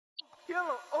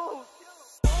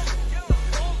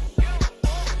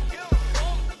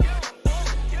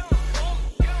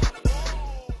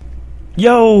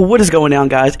Yo, what is going on,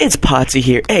 guys? It's Potsy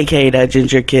here, aka that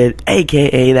ginger kid,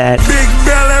 aka that big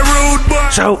belly rude boy.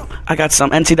 So, I got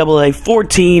some NCAA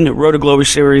 14 Road to Glory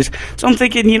series. So I'm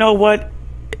thinking, you know what?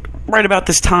 Right about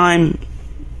this time,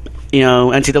 you know,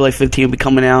 NCAA 15 will be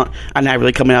coming out. I'm not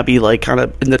really coming out, be like kind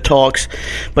of in the talks.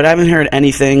 But I haven't heard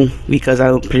anything because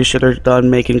I'm pretty sure they're done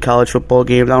making college football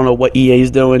games. I don't know what EA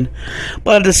is doing.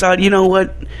 But I decided, you know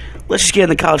what? Let's just get in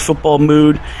the college football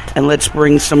mood and let's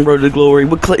bring some Road to Glory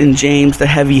with Clinton James, the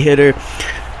heavy hitter,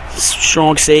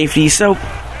 strong safety. So,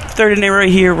 third and 8 right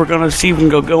here. We're going to see if we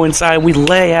can go inside. We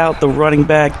lay out the running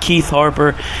back, Keith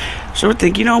Harper. So we're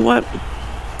thinking, you know what?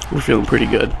 We're feeling pretty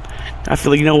good. I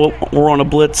feel like, you know what? We're on a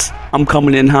blitz. I'm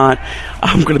coming in hot.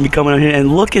 I'm going to be coming in here.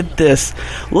 And look at this.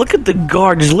 Look at the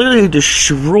guard. Just literally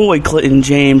destroy Clinton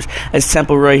James as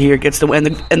Temple right here gets the and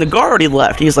the guard already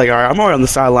left. He's like, all right, I'm already on the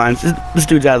sidelines. This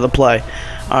dude's out of the play.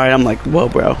 All right, I'm like, whoa,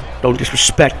 bro. Don't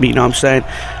disrespect me. You know what I'm saying?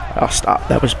 I'll stop.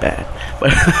 That was bad.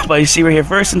 But you see right here,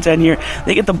 1st and 10 here.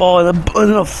 They get the ball in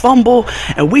a fumble,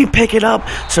 and we pick it up.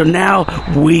 So now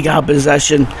we got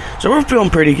possession. So we're feeling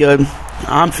pretty good.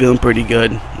 I'm feeling pretty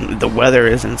good. The weather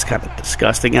isn't. It's kind of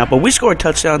disgusting out. But we scored a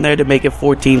touchdown there to make it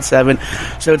 14-7.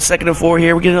 So it's 2nd and 4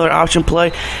 here. We get another option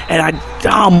play. And I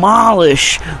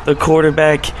demolish the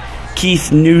quarterback,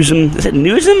 Keith Newsom. Is it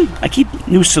Newsom? I keep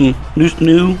Newsom.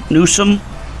 Newsom.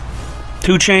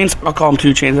 2 Chains. I'll call him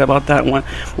 2 Chains. How about that one?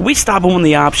 We stop him on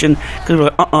the option because we're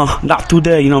like, not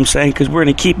today. You know what I'm saying? Because we're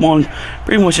going to keep on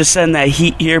pretty much just sending that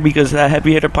heat here because of that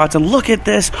heavy hitter Potts. And look at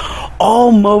this.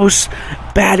 Almost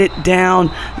batted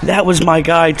down. That was my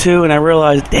guy, too. And I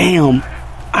realized, damn,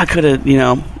 I could have, you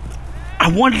know,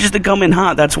 I wanted just to come in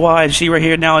hot. That's why I see right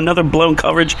here now another blown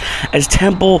coverage as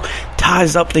Temple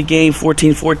ties up the game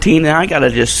 14-14. And I got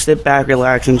to just sit back,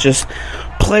 relax, and just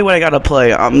play what I got to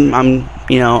play. I'm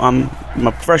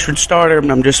a freshman starter.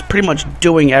 I'm just pretty much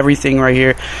doing everything right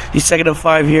here. He's 2nd and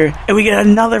 5 here. And we get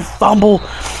another fumble.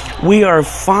 We are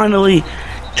finally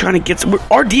trying to get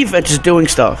our defense is doing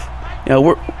stuff. You know,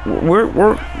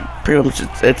 we're pretty much,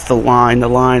 it's the line and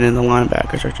the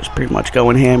linebackers are just pretty much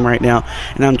going ham right now,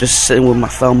 and I'm just sitting with my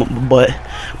thumb up my butt.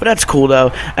 But that's cool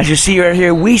though. As you see right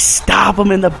here, we stop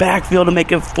them in the backfield to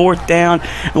make it 4th down,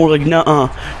 and we're like,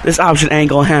 nuh-uh, this option ain't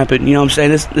gonna happen. You know what I'm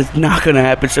saying? This is not gonna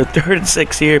happen. So 3rd and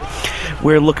 6 here,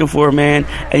 we're looking for a man,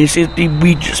 and you see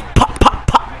we just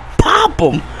pop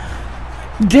them.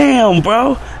 Damn,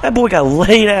 bro. That boy got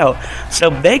laid out. So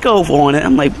they go on it.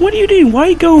 I'm like, what are you doing? Why are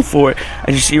you going for it?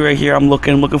 As you see right here, I'm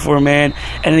looking for a man.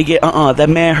 And they get, that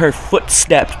man heard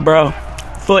footsteps, bro.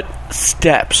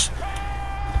 Footsteps.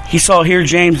 He saw here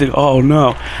James. Like, oh,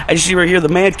 no. As you see right here, the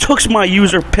man took my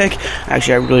user pick.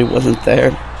 Actually, I really wasn't there.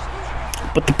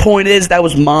 But the point is, that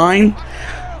was mine.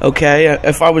 Okay,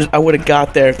 if I would have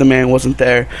got there if the man wasn't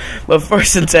there. But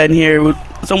 1st and 10 here,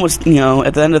 it's almost, you know,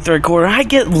 at the end of the 3rd quarter. I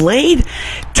get laid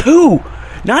 2,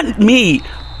 not me.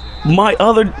 My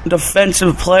other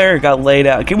defensive player got laid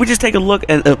out. Can we just take a look?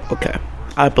 And okay,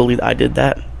 I believe I did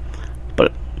that.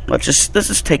 But let's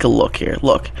just take a look here.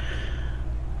 Look,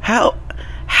 how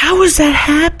does that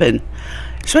happen?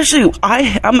 Especially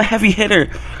I'm a heavy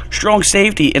hitter, strong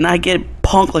safety, and I get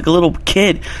punked like a little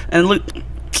kid. And look,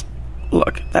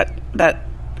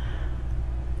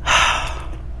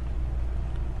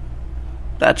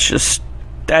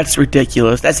 that's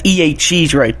ridiculous. That's EA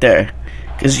cheese right there,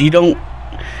 because you don't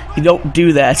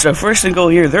do that. So 1st and goal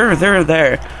here, they're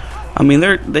there. I mean,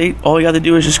 they all you got to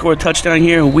do is just score a touchdown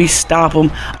here, and we stop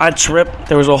them. I tripped.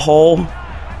 There was a hole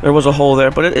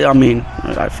there, but I mean.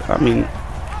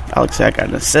 Alex Zach got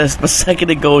an assist, but 2nd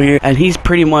to go here, and he's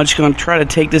pretty much going to try to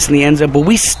take this in the end zone, but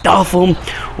we stuff him.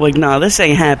 We're like, nah, this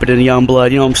ain't happening, young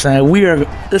blood. You know what I'm saying?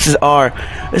 This is our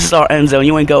end zone.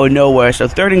 You ain't going nowhere. So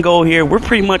 3rd and goal here. We're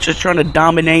pretty much just trying to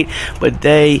dominate, but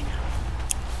they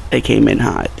came in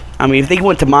hot. I mean, if they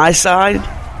went to my side,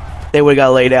 they would have got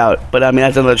laid out. But, I mean,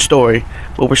 that's another story.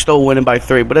 But we're still winning by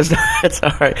 3. But that's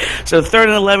all right. So 3rd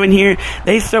and 11 here.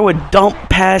 They throw a dump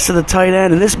pass to the tight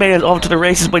end. And this man is off to the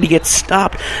races, but he gets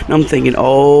stopped. And I'm thinking,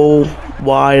 oh,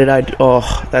 why did I...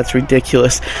 Oh, that's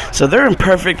ridiculous. So they're in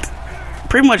perfect...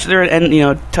 Pretty much they're in, you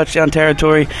know, touchdown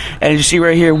territory. And you see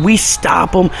right here, we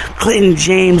stop them. Clinton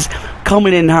James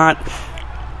coming in hot.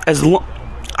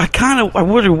 I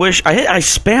really wish I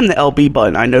spammed the LB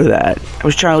button. I know that. I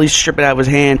was trying to at least strip it out of his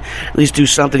hand, at least do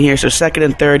something here. So 2nd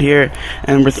and 3rd here,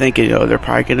 and we're thinking, they're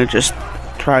probably gonna just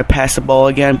try to pass the ball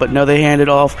again, but no, they hand it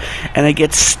off and they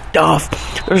get stuffed.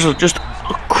 There's just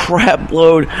crap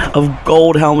load of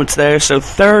gold helmets there. So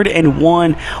 3rd and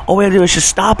 1. All we have to do is just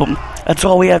stop them. That's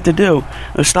all we have to do.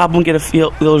 We'll stop them,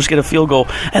 they'll just get a field goal.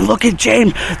 And look at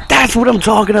James. That's what I'm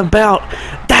talking about.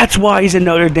 That's why he's in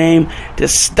Notre Dame, to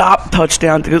stop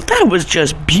touchdown. That was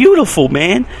just beautiful,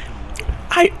 man.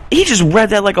 He just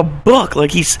read that like a book.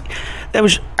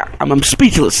 I'm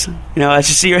speechless. As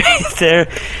you see right there,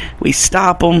 we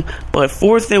stop them. But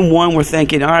 4th and 1, we're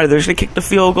thinking, all right, they're going to kick the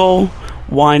field goal.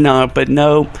 Why not? But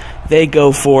no, they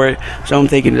go for it. So I'm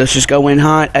thinking, let's just go in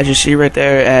hot, as you see right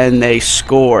there, and they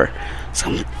score.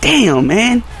 So damn,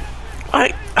 man.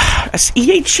 That's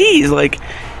EA cheese.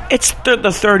 It's the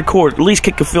 3rd quarter. At least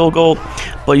kick a field goal.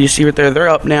 But you see right there, they're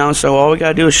up now. So all we got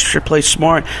to do is play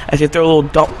smart. As they throw a little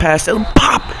dump pass, it'll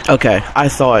pop. Okay, I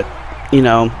thought,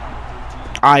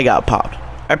 I got popped.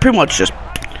 I pretty much just,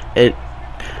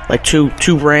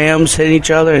 two Rams hitting each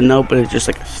other, and nope, it's just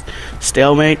like a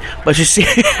stalemate. But you see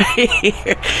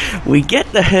here, we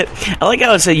get the hit. I like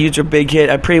how it said use your big hit.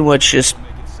 I pretty much just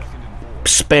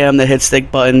spam the hit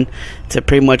stick button to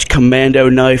pretty much commando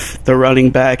knife the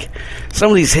running back. Some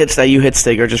of these hits that you hit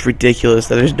stick are just ridiculous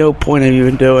that there's no point in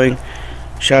even doing.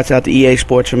 Shouts out to EA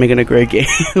Sports for making a great game.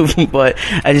 But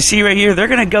as you see right here, they're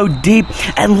going to go deep.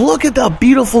 And look at the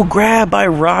beautiful grab by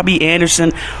Robbie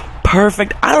Anderson.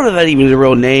 Perfect. I don't know if that even is a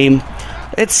real name.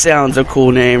 It sounds a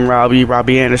cool name,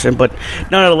 Robbie Anderson. But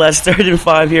nonetheless, 3rd and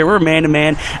 5 here. We're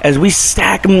man-to-man. As we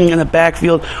stack them in the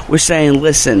backfield, we're saying,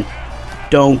 listen,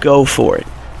 don't go for it.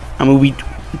 We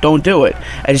don't do it.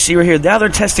 As you see right here, now they're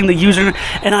testing the user,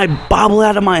 and I bobble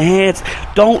out of my hands.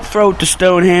 Don't throw it to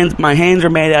stone hands. My hands are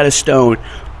made out of stone.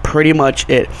 Pretty much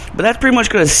it. But that's pretty much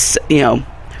going to,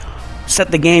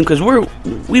 set the game, because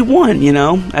we won,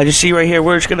 As you see right here,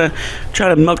 we're just going to try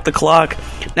to milk the clock.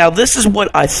 Now, this is what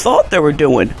I thought they were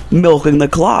doing, milking the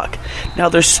clock. Now,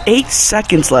 there's 8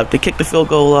 seconds left to kick the field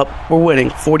goal up. We're winning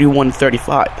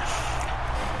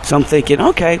 41-35. So I'm thinking,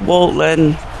 okay, well,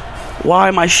 then why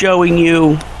am I showing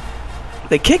you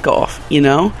the kickoff,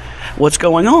 What's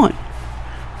going on?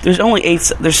 There's only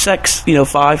 8, there's 6,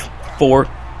 5, 4.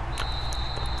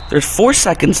 There's 4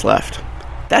 seconds left.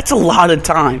 That's a lot of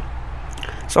time.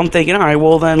 So I'm thinking, all right,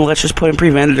 well, then let's just put in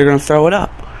prevent. They're going to throw it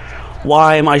up.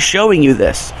 Why am I showing you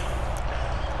this?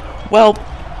 Well,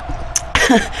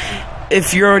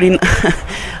 if you're already,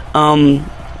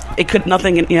 it could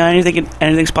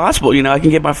anything's possible. I can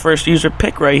get my first user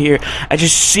pick right here. I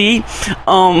just see,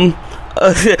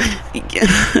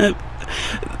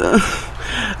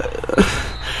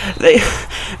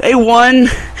 they won.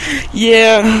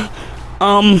 Yeah.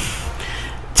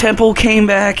 Temple came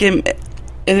back and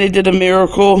they did a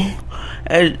miracle,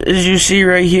 as you see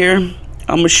right here.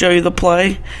 I'm gonna show you the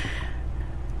play.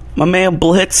 My man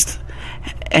blitzed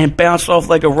and bounced off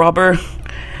like a rubber,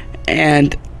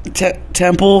 and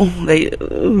Temple, they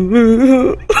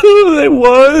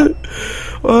won.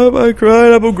 Why am I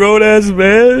crying? I'm a grown-ass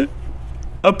man.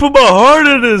 I put my heart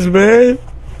in this, man.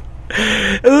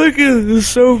 And look at this,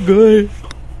 so good.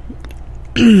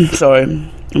 Sorry,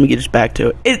 let me get just back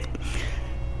to it.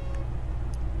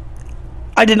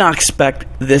 I did not expect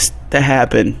this to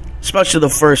happen, especially the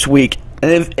first week.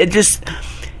 And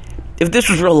if this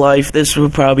was real life, this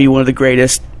would probably be one of the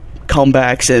greatest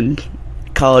comebacks in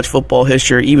college football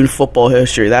history, even football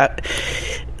history. That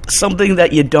something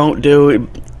that you don't do.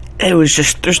 It was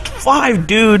just, there's 5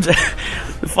 dudes,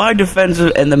 5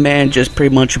 defensive, and the man just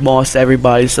pretty much mossed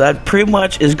everybody. So that pretty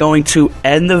much is going to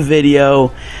end the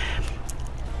video.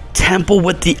 Temple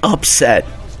with the upset,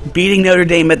 beating Notre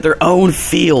Dame at their own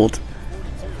field.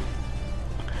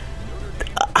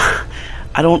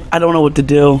 I don't know what to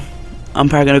do. I'm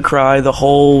probably gonna cry the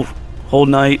whole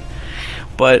night,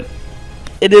 but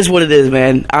it is what it is,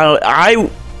 man. I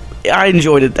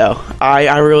enjoyed it though.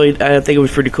 I think it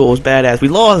was pretty cool. It was badass. We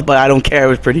lost, but I don't care. It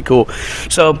was pretty cool.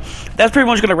 So that's pretty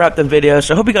much gonna wrap the video.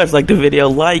 So I hope you guys liked the video.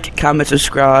 Like, comment,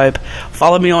 subscribe.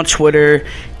 Follow me on Twitter,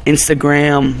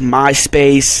 Instagram,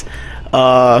 MySpace.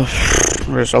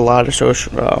 There's a lot of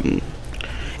social.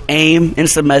 AIM,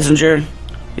 Instant Messenger.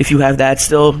 If you have that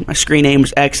still, my screen name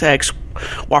is XX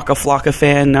Waka Flocka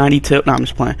Fan 92. No, I'm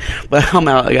just playing. But I'm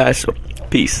out, guys. So,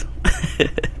 peace.